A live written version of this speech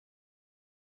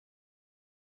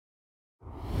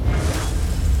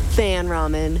Fan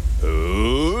Ramen.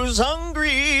 Who's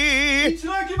hungry?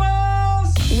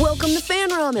 Welcome to Fan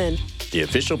Ramen. The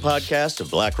official podcast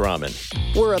of Black Ramen.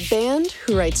 We're a band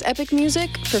who writes epic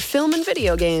music for film and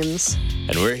video games.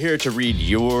 And we're here to read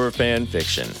your fan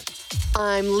fiction.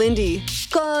 I'm Lindy.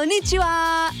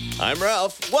 Konnichiwa! I'm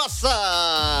Ralph.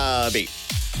 Wasabi!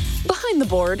 Behind the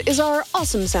board is our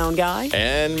awesome sound guy.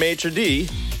 And Maitre D,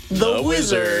 the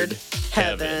Wizard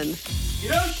Heaven.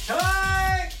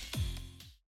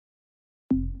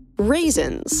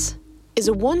 Raisins is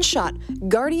a one-shot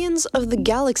Guardians of the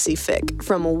Galaxy fic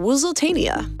from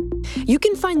Woozletania. You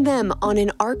can find them on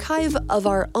an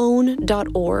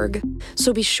archiveofourown.org,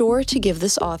 so be sure to give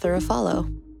this author a follow.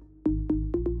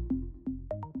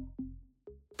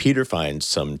 Peter finds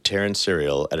some Terran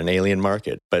cereal at an alien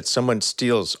market, but someone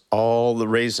steals all the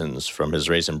raisins from his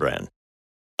Raisin Bran.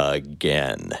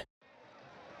 Again.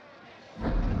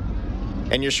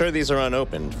 And you're sure these are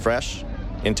unopened, fresh,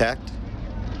 intact?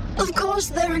 Of course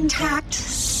they're intact,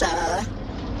 sir.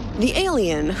 The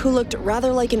alien, who looked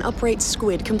rather like an upright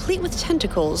squid complete with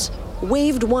tentacles,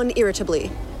 waved one irritably.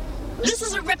 This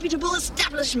is a reputable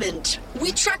establishment.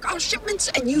 We track our shipments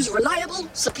and use reliable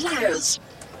suppliers.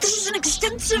 This is an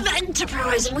extensive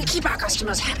enterprise and we keep our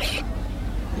customers happy.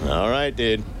 All right,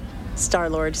 dude.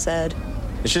 Star-Lord said.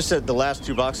 It's just that the last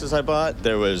 2 boxes I bought,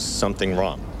 there was something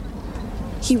wrong.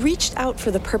 He reached out for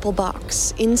the purple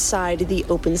box inside the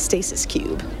open stasis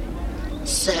cube.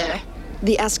 Sir,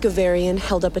 the Ascavarian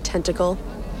held up a tentacle.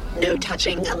 No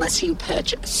touching unless you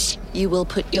purchase. You will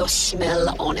put your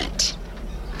smell on it.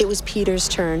 It was Peter's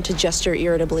turn to gesture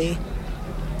irritably.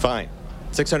 Fine.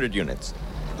 600 units.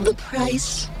 The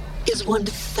price is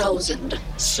 1,000,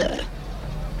 sir.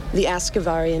 The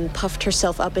Ascavarian puffed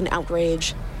herself up in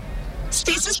outrage.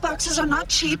 Stasis boxes are not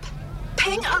cheap.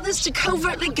 Paying others to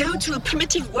covertly go to a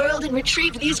primitive world and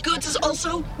retrieve these goods is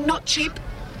also not cheap.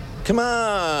 Come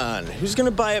on, who's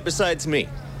gonna buy it besides me?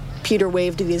 Peter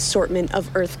waved the assortment of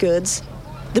Earth goods.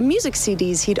 The music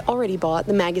CDs he'd already bought,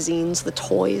 the magazines, the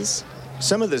toys.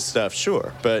 Some of this stuff,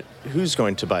 sure, but who's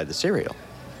going to buy the cereal?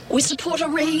 We support a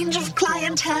range of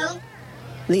clientele,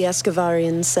 the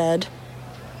Ascavarian said.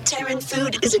 Terran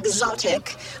food is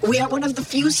exotic. We are one of the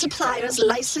few suppliers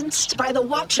licensed by the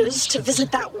Watchers to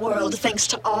visit that world thanks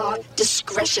to our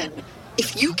discretion.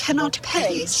 If you cannot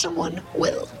pay, someone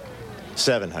will.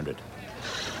 700.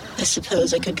 I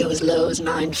suppose I could go as low as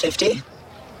 950.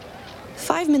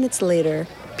 5 minutes later,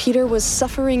 Peter was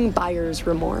suffering buyer's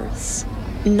remorse.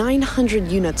 900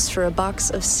 units for a box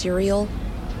of cereal.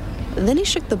 Then he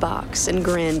shook the box and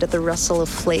grinned at the rustle of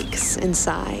flakes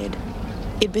inside.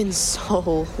 It'd been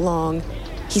so long.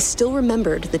 He still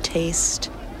remembered the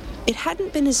taste. It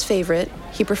hadn't been his favorite.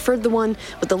 He preferred the one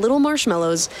with the little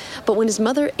marshmallows, but when his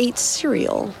mother ate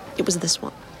cereal, it was this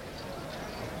one.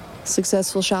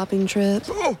 Successful shopping trip?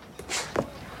 Oh.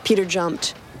 Peter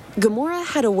jumped. Gamora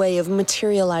had a way of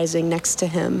materializing next to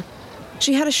him.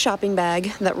 She had a shopping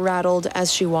bag that rattled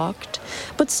as she walked,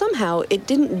 but somehow it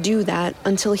didn't do that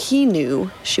until he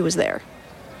knew she was there.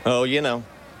 Oh, you know.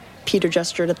 Peter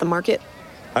gestured at the market.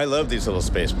 I love these little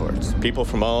spaceports. People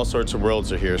from all sorts of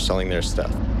worlds are here selling their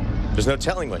stuff. There's no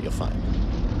telling what you'll find.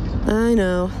 I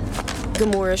know.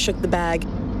 Gamora shook the bag,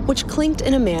 which clinked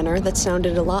in a manner that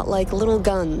sounded a lot like little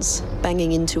guns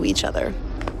banging into each other.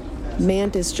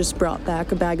 Mantis just brought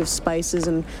back a bag of spices,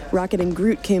 and Rocket and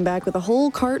Groot came back with a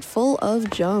whole cart full of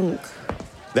junk.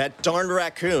 That darned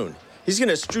raccoon. He's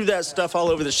gonna strew that stuff all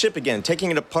over the ship again,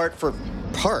 taking it apart for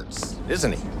parts,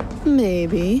 isn't he?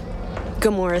 Maybe,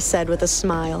 Gamora said with a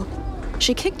smile.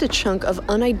 She kicked a chunk of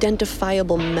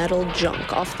unidentifiable metal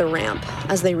junk off the ramp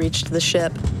as they reached the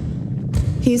ship.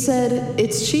 He said,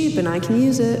 "It's cheap and I can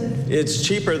use it." It's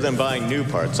cheaper than buying new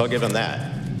parts, I'll give him that.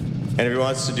 And if he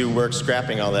wants to do work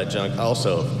scrapping all that junk,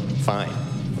 also, fine.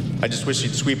 I just wish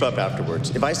he'd sweep up afterwards.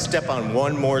 If I step on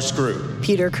one more screw.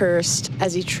 Peter cursed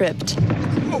as he tripped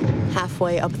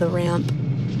halfway up the ramp.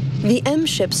 The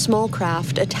M-ship small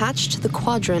craft attached to the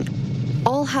Quadrant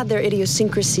all had their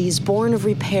idiosyncrasies born of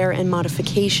repair and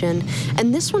modification,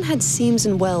 and this one had seams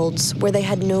and welds where they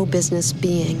had no business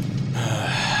being.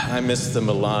 I miss the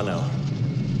Milano.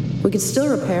 We could still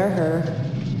repair her,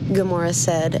 Gamora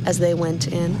said as they went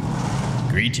in.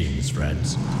 Greetings,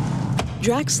 friends.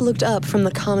 Drax looked up from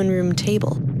the common room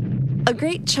table. A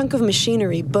great chunk of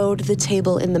machinery bowed the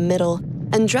table in the middle,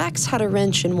 and Drax had a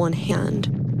wrench in one hand.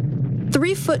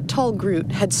 3-foot-tall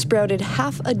Groot had sprouted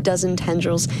half a dozen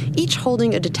tendrils, each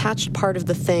holding a detached part of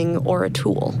the thing or a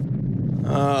tool.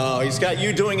 Oh, he's got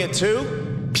you doing it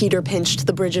too? Peter pinched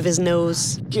the bridge of his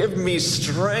nose. Give me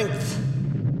strength.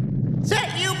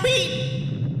 Set you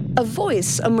beat! A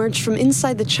voice emerged from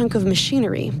inside the chunk of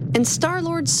machinery, and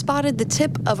Star-Lord spotted the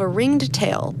tip of a ringed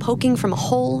tail poking from a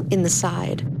hole in the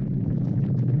side.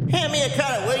 Hand me a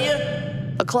cutter, will you?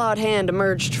 A clawed hand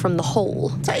emerged from the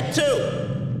hole. Take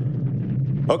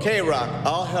 2. Okay, Rock,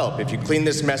 I'll help if you clean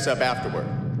this mess up afterward.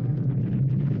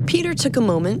 Peter took a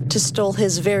moment to stow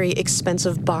his very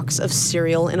expensive box of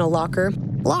cereal in a locker,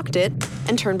 locked it,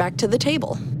 and turned back to the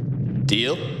table.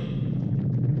 Deal?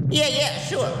 Yeah,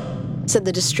 sure, said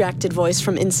the distracted voice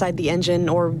from inside the engine,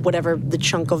 or whatever the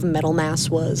chunk of metal mass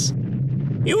was.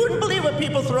 You wouldn't believe what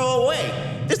people throw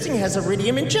away. This thing has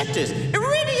iridium injectors.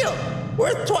 Iridium!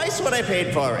 Worth twice what I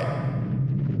paid for it.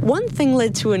 One thing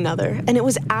led to another, and it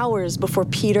was hours before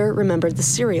Peter remembered the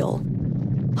cereal.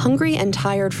 Hungry and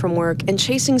tired from work and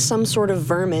chasing some sort of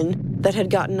vermin that had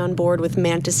gotten on board with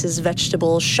Mantis's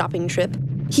vegetable shopping trip,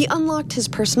 he unlocked his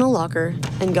personal locker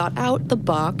and got out the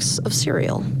box of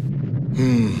cereal.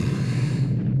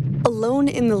 Alone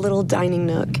in the little dining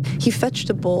nook, he fetched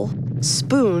a bowl,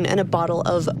 spoon, and a bottle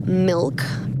of milk.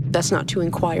 Best not to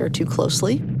inquire too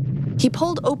closely. He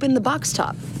pulled open the box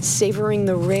top, savoring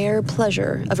the rare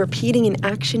pleasure of repeating an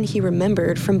action he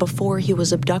remembered from before he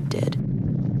was abducted.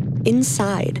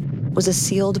 Inside was a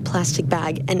sealed plastic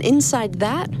bag, and inside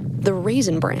that, the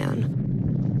Raisin Bran.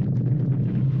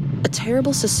 A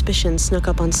terrible suspicion snuck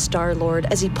up on Star-Lord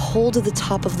as he pulled the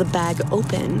top of the bag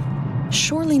open.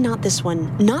 Surely not this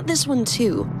one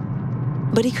too.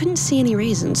 But he couldn't see any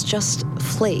raisins, just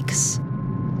flakes.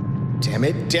 Damn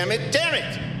it!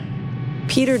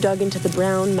 Peter dug into the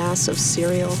brown mass of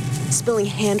cereal, spilling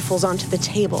handfuls onto the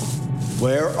table.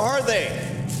 Where are they?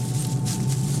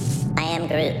 I am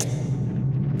Groot.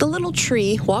 The little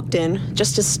tree walked in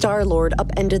just as Star-Lord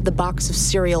upended the box of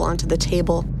cereal onto the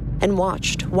table and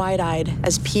watched, wide-eyed,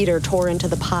 as Peter tore into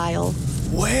the pile.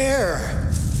 Where?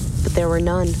 But there were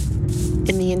none.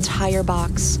 In the entire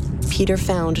box, Peter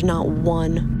found not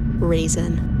one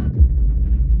raisin.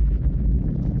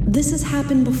 This has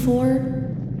happened before?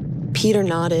 Peter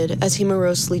nodded as he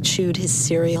morosely chewed his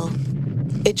cereal.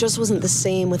 It just wasn't the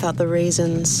same without the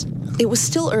raisins. It was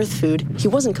still Earth food, he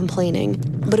wasn't complaining,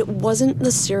 but it wasn't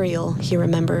the cereal he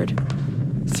remembered.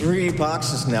 3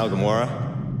 boxes now, Gamora.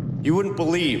 You wouldn't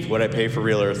believe what I pay for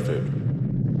real Earth food.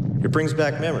 It brings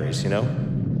back memories, you know?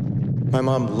 My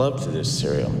mom loved this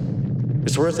cereal.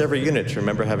 It's worth every unit to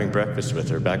remember having breakfast with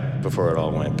her back before it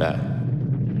all went bad.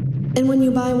 And when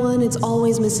you buy one, it's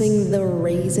always missing the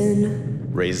raisin?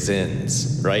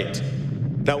 Raisins, right.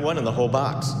 Not one in the whole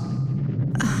box.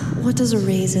 What does a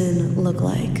raisin look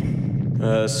like?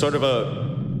 Sort of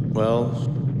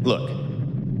look.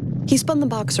 He spun the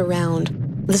box around.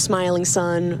 The smiling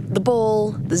sun, the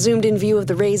bowl, the zoomed-in view of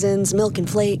the raisins, milk and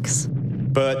flakes.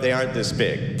 But they aren't this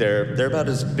big. They're about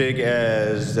as big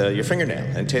as your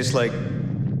fingernail and taste like...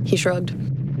 He shrugged.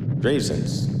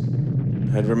 Raisins.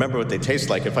 I'd remember what they taste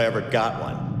like if I ever got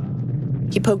one.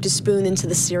 He poked his spoon into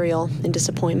the cereal in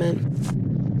disappointment.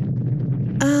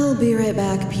 I'll be right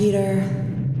back, Peter.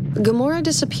 Gamora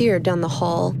disappeared down the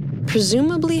hall,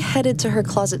 presumably headed to her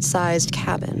closet-sized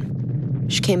cabin.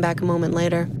 She came back a moment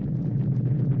later.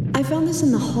 I found this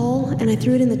in the hall, and I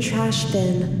threw it in the trash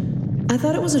bin. I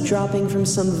thought it was a dropping from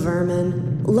some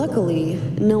vermin. Luckily,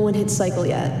 no one hit Cycle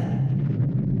yet.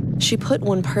 She put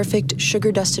one perfect,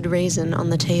 sugar-dusted raisin on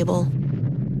the table.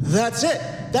 That's it!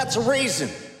 That's a raisin!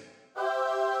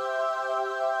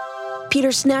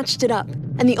 Peter snatched it up,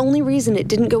 and the only reason it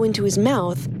didn't go into his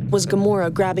mouth was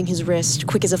Gamora grabbing his wrist,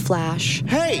 quick as a flash.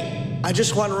 Hey! I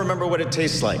just want to remember what it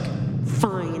tastes like.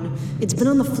 Fine. It's been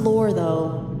on the floor,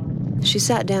 though. She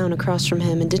sat down across from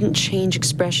him and didn't change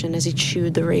expression as he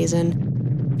chewed the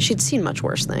raisin. She'd seen much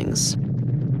worse things.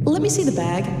 Let me see the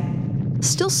bag.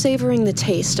 Still savoring the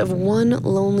taste of one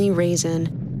lonely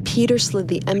raisin, Peter slid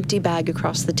the empty bag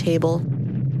across the table.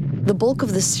 The bulk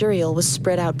of the cereal was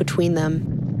spread out between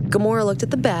them. Gamora looked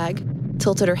at the bag,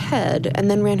 tilted her head, and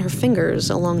then ran her fingers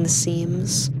along the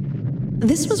seams.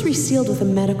 This was resealed with a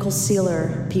medical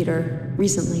sealer, Peter,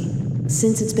 recently,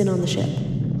 since it's been on the ship.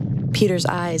 Peter's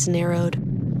eyes narrowed.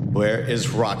 Where is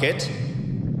Rocket?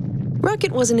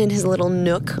 Rocket wasn't in his little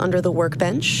nook under the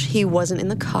workbench. He wasn't in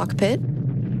the cockpit.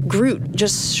 Groot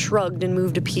just shrugged and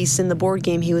moved a piece in the board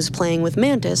game he was playing with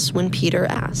Mantis when Peter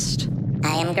asked.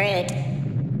 I am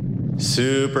Groot.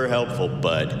 Super helpful,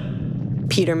 bud.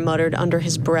 Peter muttered under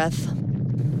his breath.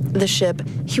 The ship,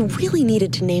 he really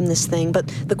needed to name this thing, but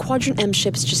the Quadrant M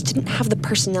ships just didn't have the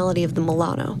personality of the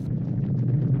Milano.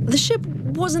 The ship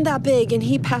wasn't that big, and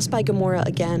he passed by Gamora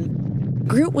again.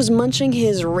 Groot was munching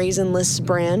his raisinless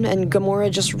bran, and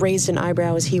Gamora just raised an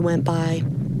eyebrow as he went by.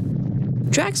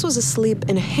 Drax was asleep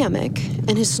in a hammock,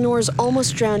 and his snores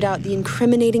almost drowned out the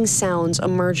incriminating sounds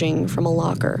emerging from a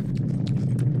locker.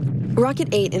 Rocket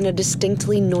ate in a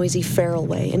distinctly noisy feral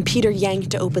way, and Peter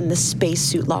yanked to open the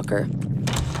spacesuit locker.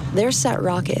 There sat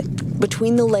Rocket,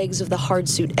 between the legs of the hard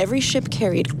suit every ship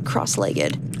carried,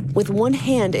 cross-legged, with one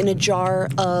hand in a jar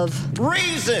of...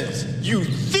 Raisins, you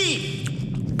thief!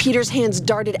 Peter's hands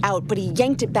darted out, but he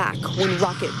yanked it back when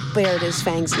Rocket bared his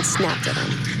fangs and snapped at him.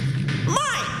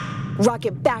 Mine!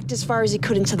 Rocket backed as far as he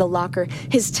could into the locker,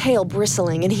 his tail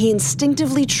bristling, and he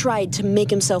instinctively tried to make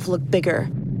himself look bigger.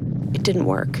 It didn't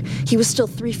work. He was still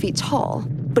 3 feet tall,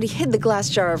 but he hid the glass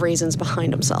jar of raisins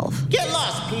behind himself. Get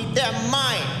lost, Pete. They're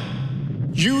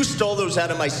mine. You stole those out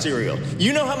of my cereal.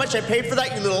 You know how much I paid for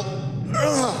that, you little...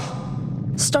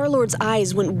 Ugh. Star-Lord's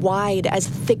eyes went wide as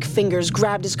thick fingers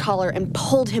grabbed his collar and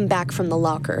pulled him back from the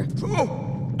locker.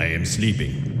 I am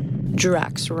sleeping.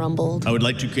 Drax rumbled. I would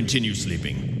like to continue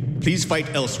sleeping. Please fight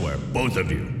elsewhere, both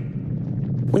of you.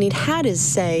 When he'd had his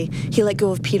say, he let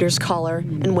go of Peter's collar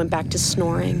and went back to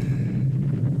snoring.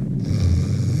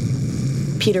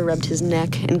 Peter rubbed his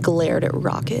neck and glared at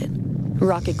Rocket.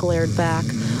 Rocket glared back,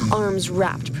 arms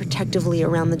wrapped protectively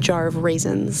around the jar of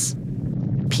raisins.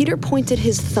 Peter pointed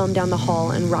his thumb down the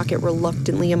hall and Rocket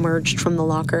reluctantly emerged from the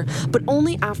locker, but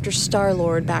only after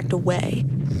Star-Lord backed away.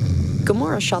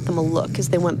 Gamora shot them a look as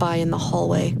they went by in the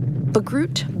hallway, but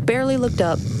Groot barely looked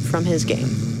up from his game.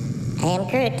 I am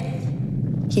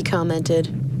Groot. He commented,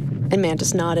 and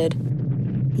Mantis nodded.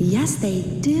 Yes, they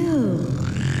do,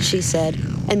 she said,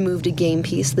 and moved a game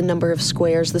piece the number of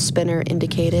squares the spinner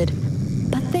indicated.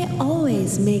 but they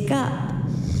always make up.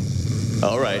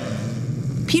 All right.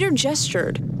 Peter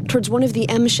gestured towards one of the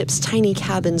M ship's tiny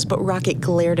cabins, but Rocket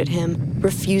glared at him,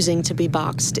 refusing to be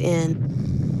boxed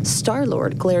in.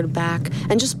 Star-Lord glared back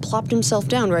and just plopped himself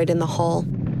down right in the hall.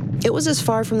 It was as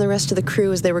far from the rest of the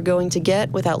crew as they were going to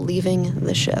get without leaving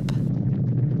the ship.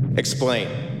 Explain.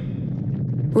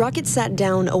 Rocket sat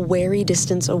down a wary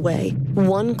distance away,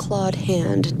 one clawed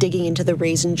hand digging into the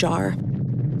raisin jar.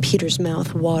 Peter's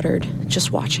mouth watered,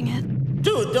 just watching it.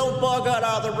 Dude, don't bog out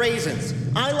all the raisins.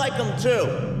 I like them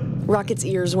too. Rocket's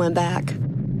ears went back.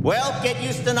 Well, get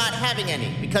used to not having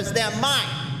any, because they're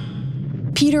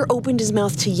mine. Peter opened his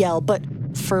mouth to yell, but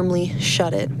firmly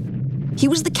shut it. He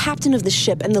was the captain of the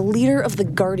ship and the leader of the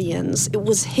Guardians. It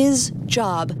was his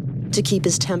job to keep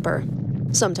his temper.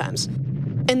 Sometimes.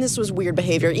 And this was weird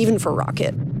behavior, even for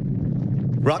Rocket.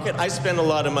 Rocket, I spend a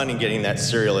lot of money getting that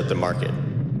cereal at the market.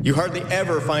 You hardly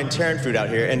ever find Terran food out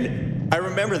here, and I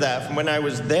remember that from when I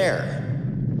was there.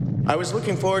 I was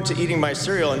looking forward to eating my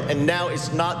cereal, and now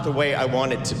it's not the way I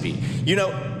want it to be. You know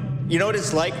what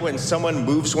it's like when someone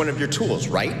moves one of your tools,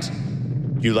 right?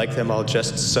 You like them all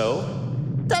just so?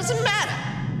 Doesn't matter.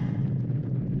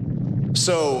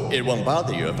 So it won't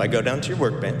bother you if I go down to your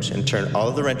workbench and turn all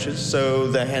of the wrenches so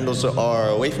the handles are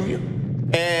away from you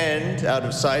and out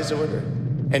of size order,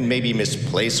 and maybe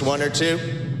misplace one or two?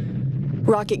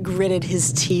 Rocket gritted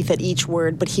his teeth at each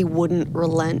word, but he wouldn't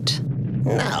relent.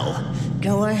 No,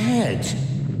 go ahead.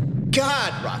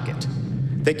 God, Rocket.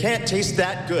 They can't taste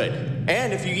that good.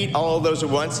 And if you eat all of those at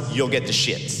once, you'll get the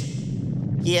shits.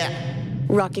 Yeah,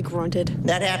 Rocket grunted.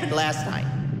 that happened last time.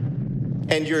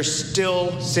 And you're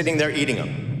still sitting there eating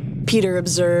them. Peter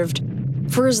observed.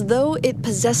 For as though it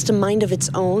possessed a mind of its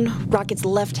own, Rocket's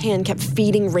left hand kept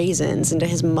feeding raisins into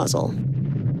his muzzle.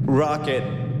 Rocket,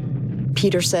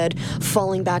 Peter said,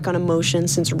 falling back on emotion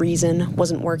since reason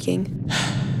wasn't working.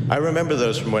 I remember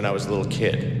those from when I was a little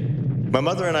kid. My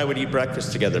mother and I would eat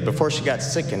breakfast together before she got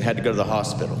sick and had to go to the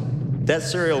hospital. That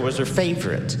cereal was her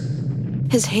favorite.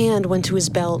 His hand went to his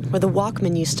belt where the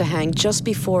Walkman used to hang just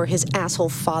before his asshole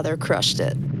father crushed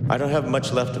it. I don't have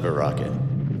much left of it, Rocket.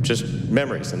 Just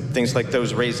memories and things like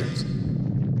those raisins.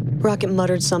 Rocket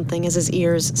muttered something as his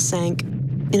ears sank.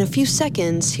 In a few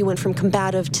seconds, he went from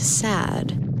combative to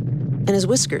sad, and his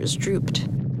whiskers drooped.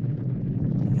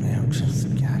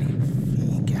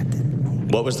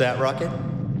 What was that, Rocket?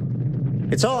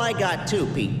 It's all I got, too,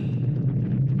 Pete.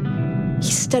 He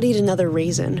studied another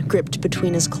raisin, gripped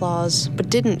between his claws, but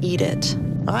didn't eat it.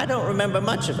 I don't remember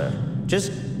much of her.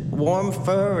 Just warm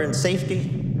fur and safety.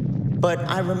 But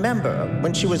I remember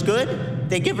when she was good,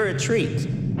 they give her a treat.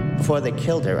 Before they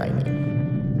killed her, I mean.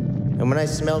 And when I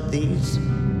smelled these,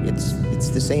 it's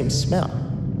the same smell.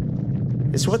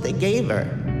 It's what they gave her.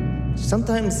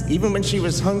 Sometimes, even when she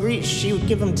was hungry, she would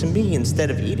give them to me instead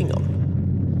of eating them.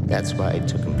 That's why I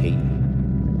took them,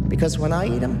 Pete. Because when I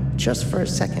eat them, just for a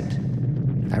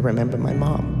second, I remember my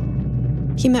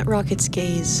mom. He met Rocket's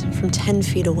gaze from 10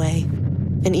 feet away,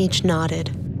 and each nodded.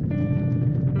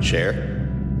 Share?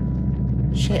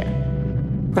 Share.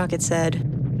 Rocket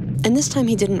said, And this time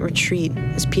he didn't retreat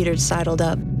as Peter sidled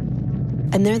up.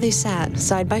 And there they sat,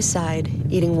 side by side,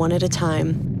 eating one at a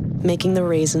time, making the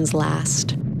raisins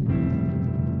last.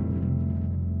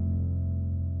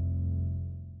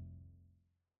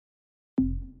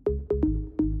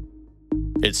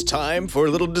 It's time for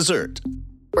a little dessert.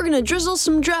 We're gonna drizzle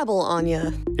some drabble on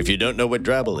ya. If you don't know what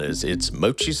drabble is, it's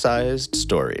mochi-sized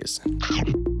stories.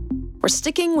 We're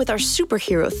sticking with our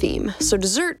superhero theme, so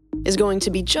dessert is going to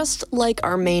be just like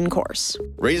our main course.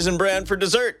 Raisin Bran for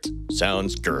dessert.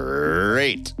 Sounds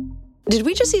great. Did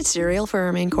we just eat cereal for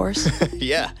our main course?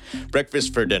 Yeah,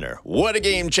 breakfast for dinner. What a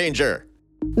game changer.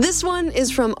 This one is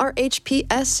from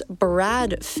RHPS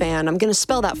Brad Fan. I'm going to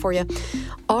spell that for you.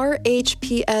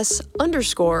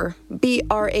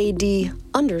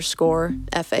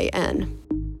 RHPS_BRAD_FAN.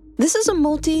 This is a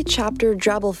multi-chapter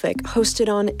Drabblefic hosted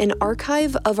on an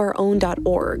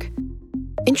archiveofourown.org.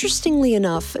 Interestingly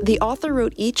enough, the author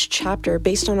wrote each chapter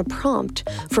based on a prompt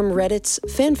from Reddit's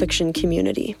fanfiction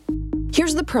community.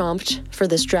 Here's the prompt for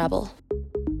this Drabble.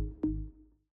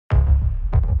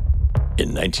 In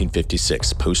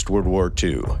 1956, post-World War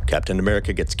II, Captain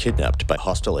America gets kidnapped by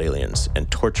hostile aliens and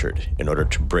tortured in order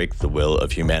to break the will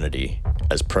of humanity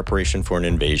as preparation for an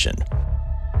invasion.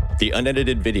 The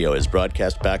unedited video is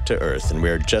broadcast back to Earth, and we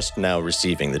are just now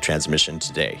receiving the transmission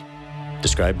today.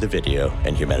 Describe the video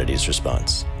and humanity's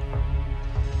response.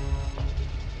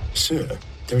 Sir,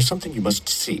 there is something you must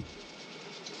see.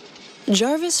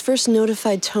 Jarvis first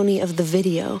notified Tony of the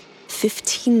video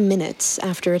 15 minutes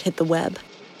after it hit the web.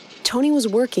 Tony was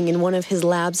working in one of his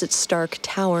labs at Stark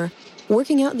Tower,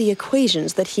 working out the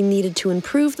equations that he needed to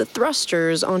improve the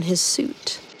thrusters on his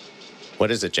suit.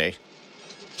 What is it, Jay?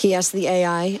 He asked the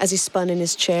AI as he spun in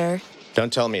his chair.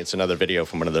 Don't tell me it's another video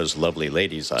from one of those lovely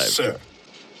ladies I've... Sir,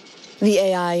 The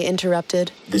AI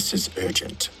interrupted. this is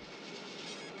urgent.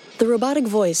 The robotic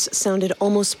voice sounded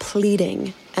almost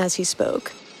pleading as he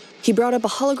spoke. He brought up a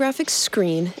holographic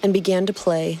screen and began to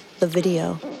play the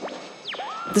video.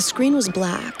 The screen was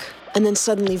black, and then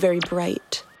suddenly very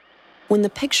bright. When the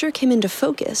picture came into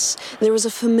focus, there was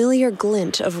a familiar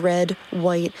glint of red,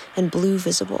 white, and blue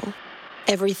visible.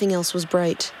 Everything else was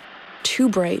bright, too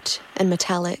bright and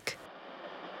metallic.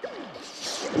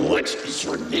 What is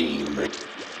your name?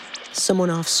 Someone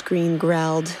off-screen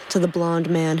growled to the blonde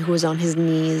man who was on his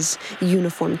knees,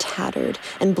 uniform tattered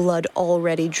and blood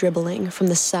already dribbling from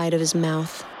the side of his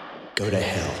mouth. Go to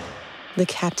hell. The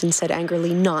captain said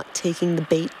angrily, not taking the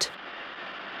bait.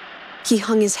 He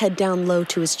hung his head down low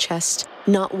to his chest,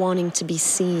 not wanting to be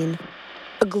seen.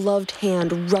 A gloved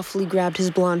hand roughly grabbed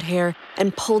his blonde hair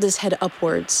and pulled his head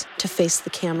upwards to face the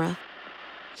camera.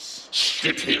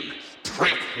 Ship him!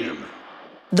 Prep him!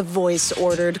 The voice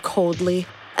ordered coldly,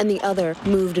 and the other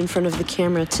moved in front of the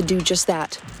camera to do just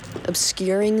that,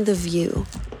 obscuring the view.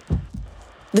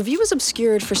 The view was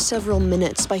obscured for several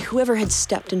minutes by whoever had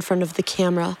stepped in front of the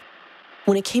camera.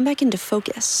 When it came back into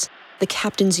focus, the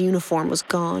captain's uniform was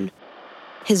gone.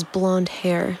 His blonde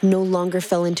hair no longer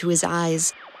fell into his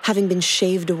eyes, having been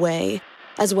shaved away,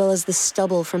 as well as the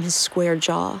stubble from his square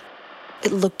jaw.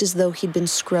 It looked as though he'd been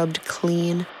scrubbed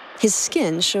clean, his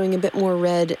skin showing a bit more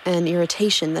red and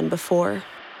irritation than before.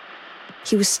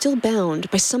 He was still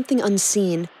bound by something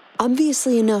unseen,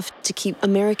 obviously enough to keep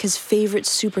America's favorite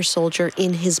super soldier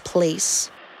in his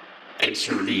place.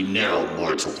 Answer me now,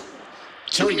 mortal.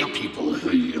 Tell your people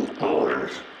who you are.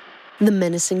 The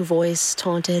menacing voice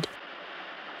taunted.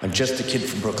 I'm just a kid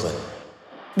from Brooklyn.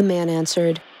 The man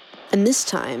answered, and this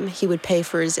time he would pay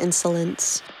for his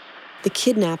insolence. The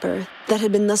kidnapper that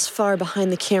had been thus far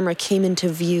behind the camera came into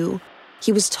view.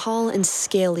 He was tall and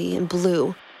scaly and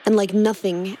blue, and like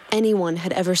nothing anyone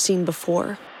had ever seen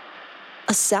before.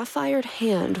 A sapphire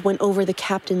hand went over the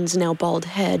captain's now bald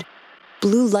head,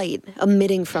 blue light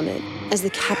emitting from it as the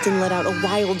captain let out a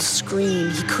wild scream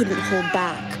he couldn't hold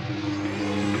back.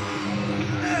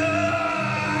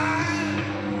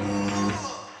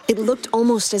 It looked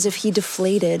almost as if he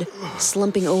deflated,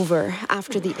 slumping over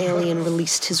after the alien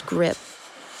released his grip.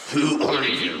 Who are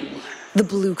you? The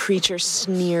blue creature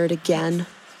sneered again.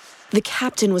 The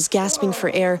captain was gasping for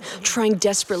air, trying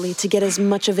desperately to get as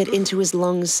much of it into his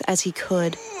lungs as he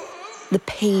could. The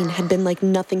pain had been like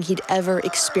nothing he'd ever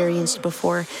experienced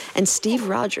before, and Steve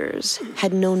Rogers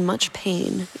had known much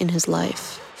pain in his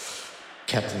life.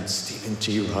 Captain Stephen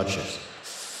G. Rogers.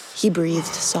 He breathed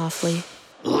softly.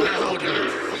 Louder!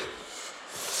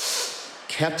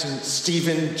 Captain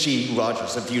Stephen G.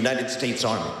 Rogers of the United States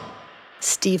Army.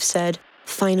 Steve said,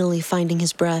 finally finding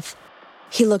his breath.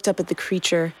 He looked up at the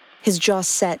creature, his jaw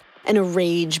set, and a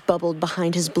rage bubbled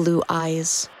behind his blue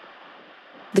eyes.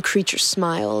 The creature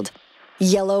smiled.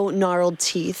 Yellow, gnarled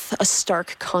teeth, a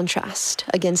stark contrast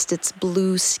against its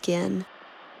blue skin.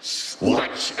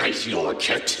 Watch as your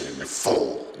captain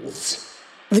falls.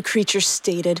 The creature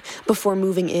stated before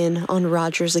moving in on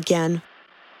Rogers again.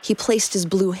 He placed his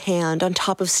blue hand on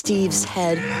top of Steve's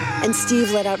head, and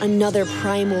Steve let out another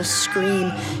primal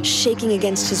scream, shaking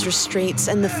against his restraints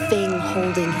and the thing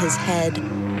holding his head.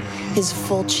 His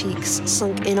full cheeks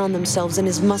sunk in on themselves and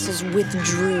his muscles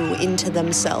withdrew into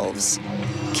themselves.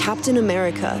 Captain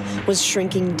America was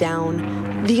shrinking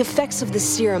down, the effects of the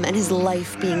serum and his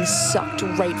life being sucked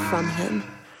right from him.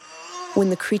 When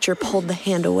the creature pulled the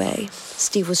hand away,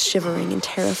 Steve was shivering and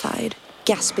terrified,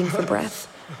 gasping for breath.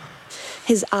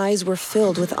 His eyes were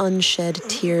filled with unshed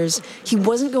tears. He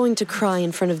wasn't going to cry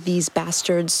in front of these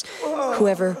bastards,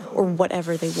 whoever or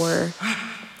whatever they were.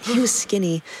 He was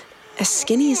skinny, as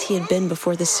skinny as he had been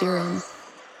before the serum.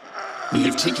 We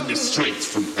have taken the strength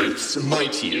from Earth's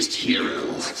mightiest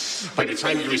hero. By the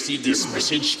time you receive this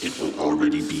message, it will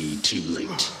already be too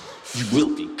late. You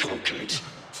will be conquered.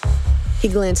 He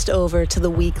glanced over to the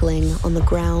weakling on the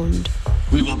ground.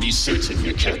 We will be certain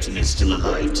your captain is still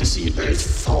alive to see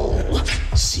Earth fall.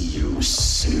 See you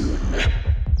soon.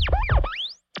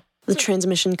 The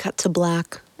transmission cut to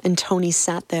black, and Tony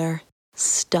sat there,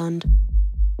 stunned.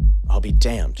 I'll be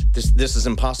damned. This is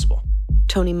impossible.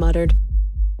 Tony muttered.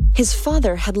 His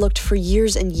father had looked for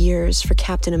years and years for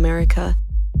Captain America.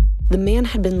 The man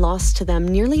had been lost to them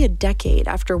nearly a decade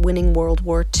after winning World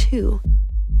War II.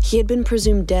 He had been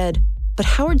presumed dead, but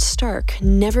Howard Stark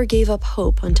never gave up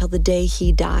hope until the day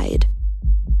he died.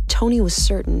 Tony was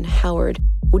certain Howard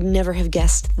would never have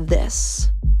guessed this.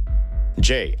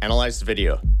 Jay, analyze the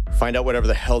video. Find out whatever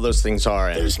the hell those things are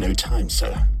and... There's no time,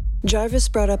 sir. Jarvis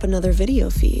brought up another video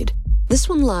feed, this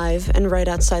one live and right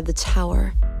outside the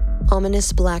tower.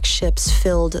 Ominous black ships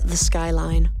filled the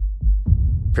skyline.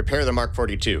 Prepare the Mark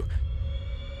 42.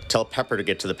 Tell Pepper to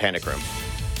get to the panic room.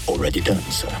 Already done,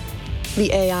 sir.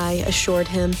 The AI assured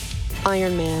him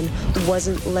Iron Man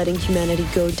wasn't letting humanity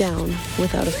go down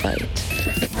without a fight.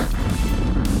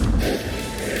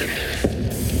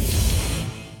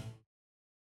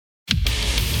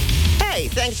 Hey,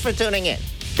 thanks for tuning in.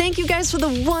 Thank you guys for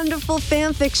the wonderful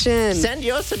fan fiction. Send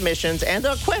your submissions and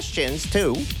or questions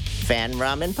to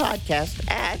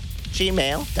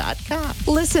fanramenpodcast@gmail.com.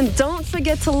 Listen, don't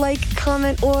forget to like,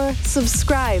 comment, or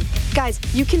subscribe. Guys,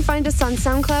 you can find us on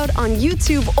SoundCloud, on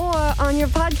YouTube, or on your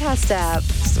podcast app.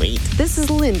 Sweet. This is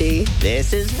Lindy.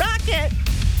 This is Rocket.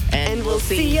 And we'll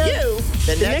see you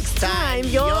the next time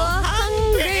you're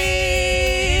hungry.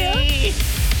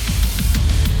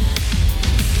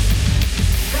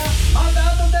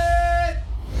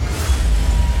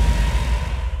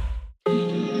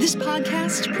 This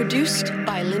podcast produced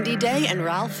by Lindy Day and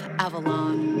Ralph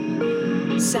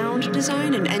Avalon. Sound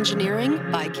design and engineering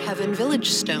by Kevin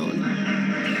Villagestone.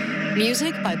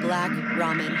 Music by Black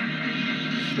Ramen.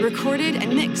 Recorded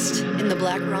and mixed in the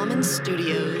Black Ramen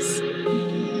Studios.